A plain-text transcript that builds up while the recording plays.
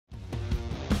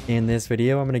In this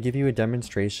video, I'm going to give you a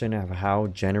demonstration of how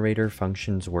generator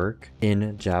functions work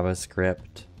in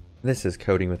JavaScript. This is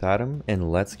Coding with Adam,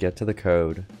 and let's get to the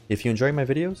code. If you enjoy my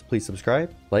videos, please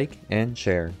subscribe, like, and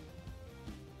share.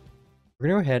 We're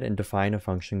going to go ahead and define a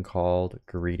function called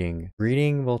greeting.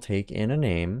 Greeting will take in a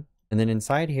name, and then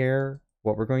inside here,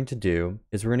 what we're going to do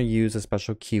is we're going to use a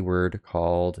special keyword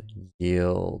called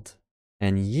yield.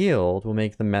 And yield will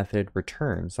make the method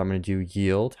return. So I'm going to do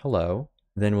yield hello.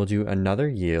 Then we'll do another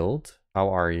yield, how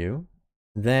are you?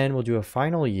 Then we'll do a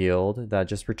final yield that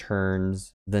just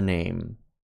returns the name.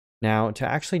 Now, to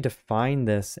actually define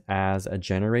this as a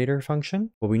generator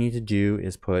function, what we need to do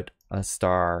is put a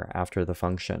star after the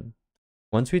function.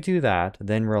 Once we do that,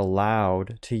 then we're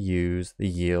allowed to use the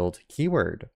yield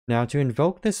keyword. Now, to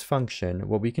invoke this function,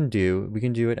 what we can do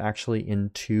it actually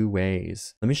in two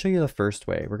ways. Let me show you the first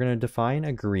way. We're going to define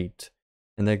a greet,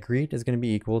 and the greet is going to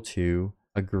be equal to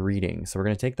a greeting. So we're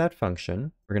going to take that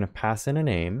function, we're going to pass in a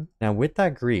name. Now with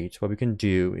that greet, what we can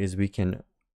do is we can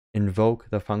invoke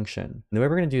the function. And the way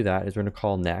we're going to do that is we're going to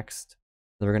call next,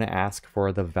 and we're going to ask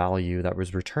for the value that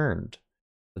was returned.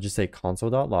 So just say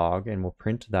console.log and we'll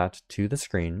print that to the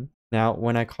screen. Now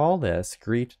when I call this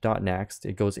greet.next,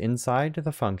 it goes inside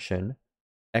the function,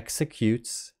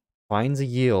 executes, finds a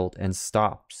yield, and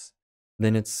stops.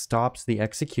 Then it stops the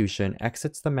execution,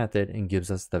 exits the method, and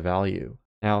gives us the value.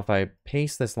 Now, if I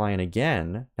paste this line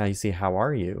again, now you see, how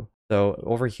are you? So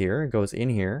over here, it goes in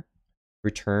here,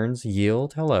 returns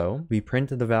yield hello. We print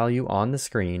the value on the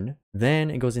screen.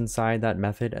 Then it goes inside that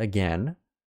method again,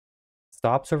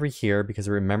 stops over here because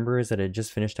it remembers that it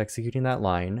just finished executing that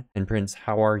line and prints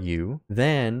how are you?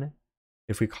 Then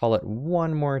if we call it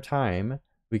one more time,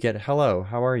 we get hello,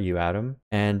 how are you, Adam?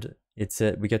 And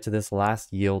we get to this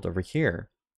last yield over here.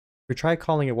 If we try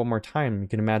calling it one more time, you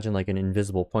can imagine like an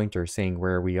invisible pointer saying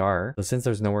where we are. So since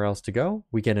there's nowhere else to go,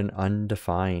 we get an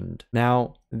undefined.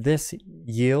 Now, this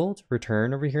yield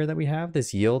return over here that we have,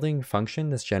 this yielding function,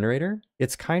 this generator,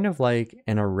 it's kind of like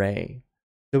an array.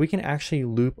 So we can actually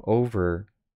loop over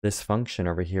this function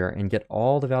over here and get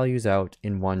all the values out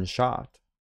in one shot.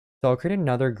 So I'll create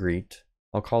another greet.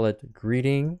 I'll call it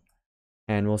greeting,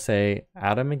 and we'll say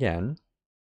Adam again.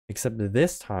 Except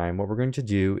this time, what we're going to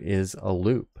do is a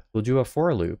loop. We'll do a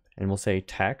for loop, and we'll say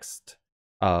text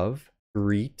of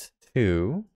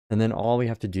greet2, and then all we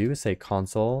have to do is say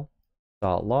console.log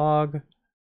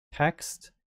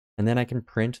text, and then I can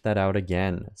print that out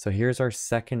again. So here's our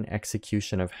second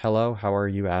execution of hello, how are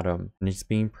you, Adam? And it's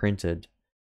being printed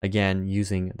again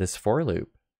using this for loop.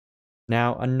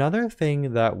 Now, another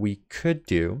thing that we could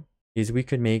do is we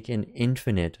could make an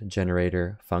infinite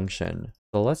generator function.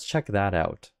 So let's check that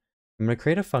out. I'm going to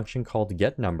create a function called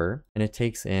getNumber, and it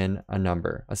takes in a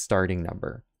number, a starting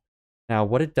number. Now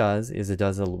what it does is it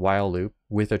does a while loop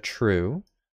with a true,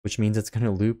 which means it's going to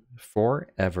loop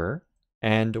forever.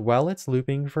 And while it's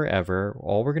looping forever,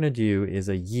 all we're going to do is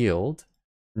a yield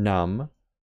num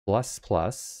 ++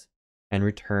 and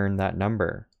return that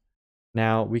number.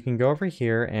 Now we can go over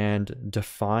here and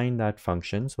define that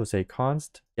function. So we'll say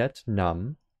const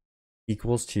getNum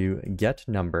equals to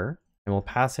getNumber. And we'll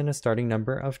pass in a starting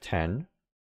number of 10.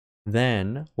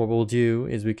 Then what we'll do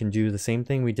is we can do the same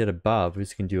thing we did above. We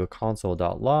can do a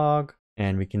console.log,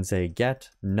 and we can say get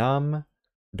num.next,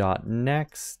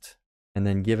 and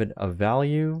then give it a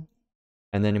value.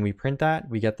 And then when we print that,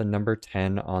 we get the number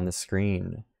 10 on the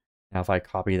screen. Now if I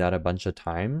copy that a bunch of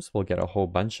times, we'll get a whole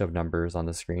bunch of numbers on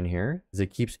the screen here, as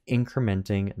it keeps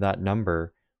incrementing that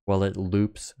number while it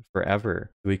loops forever.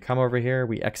 So we come over here,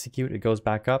 we execute, it goes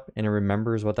back up, and it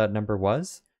remembers what that number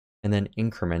was, and then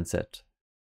increments it.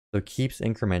 So it keeps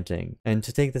incrementing. And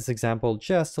to take this example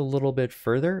just a little bit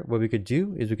further, what we could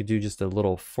do is we could do just a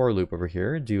little for loop over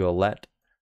here, do a let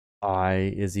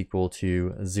I is equal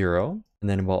to 0, and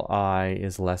then while I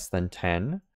is less than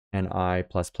 10, and I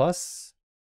 ++.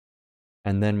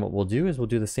 And then what we'll do is we'll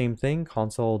do the same thing,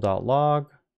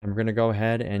 console.log, and we're going to go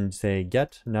ahead and say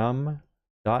get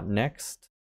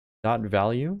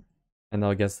num.next.value, and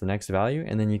that'll guess the next value,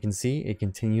 and then you can see it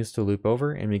continues to loop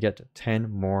over and we get 10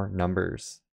 more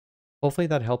numbers. Hopefully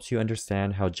that helps you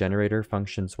understand how generator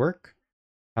functions work,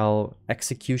 how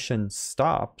execution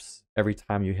stops every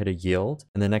time you hit a yield,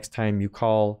 and the next time you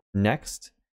call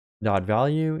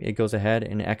next.value, it goes ahead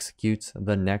and executes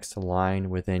the next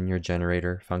line within your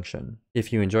generator function.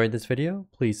 If you enjoyed this video,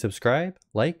 please subscribe,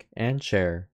 like, and share.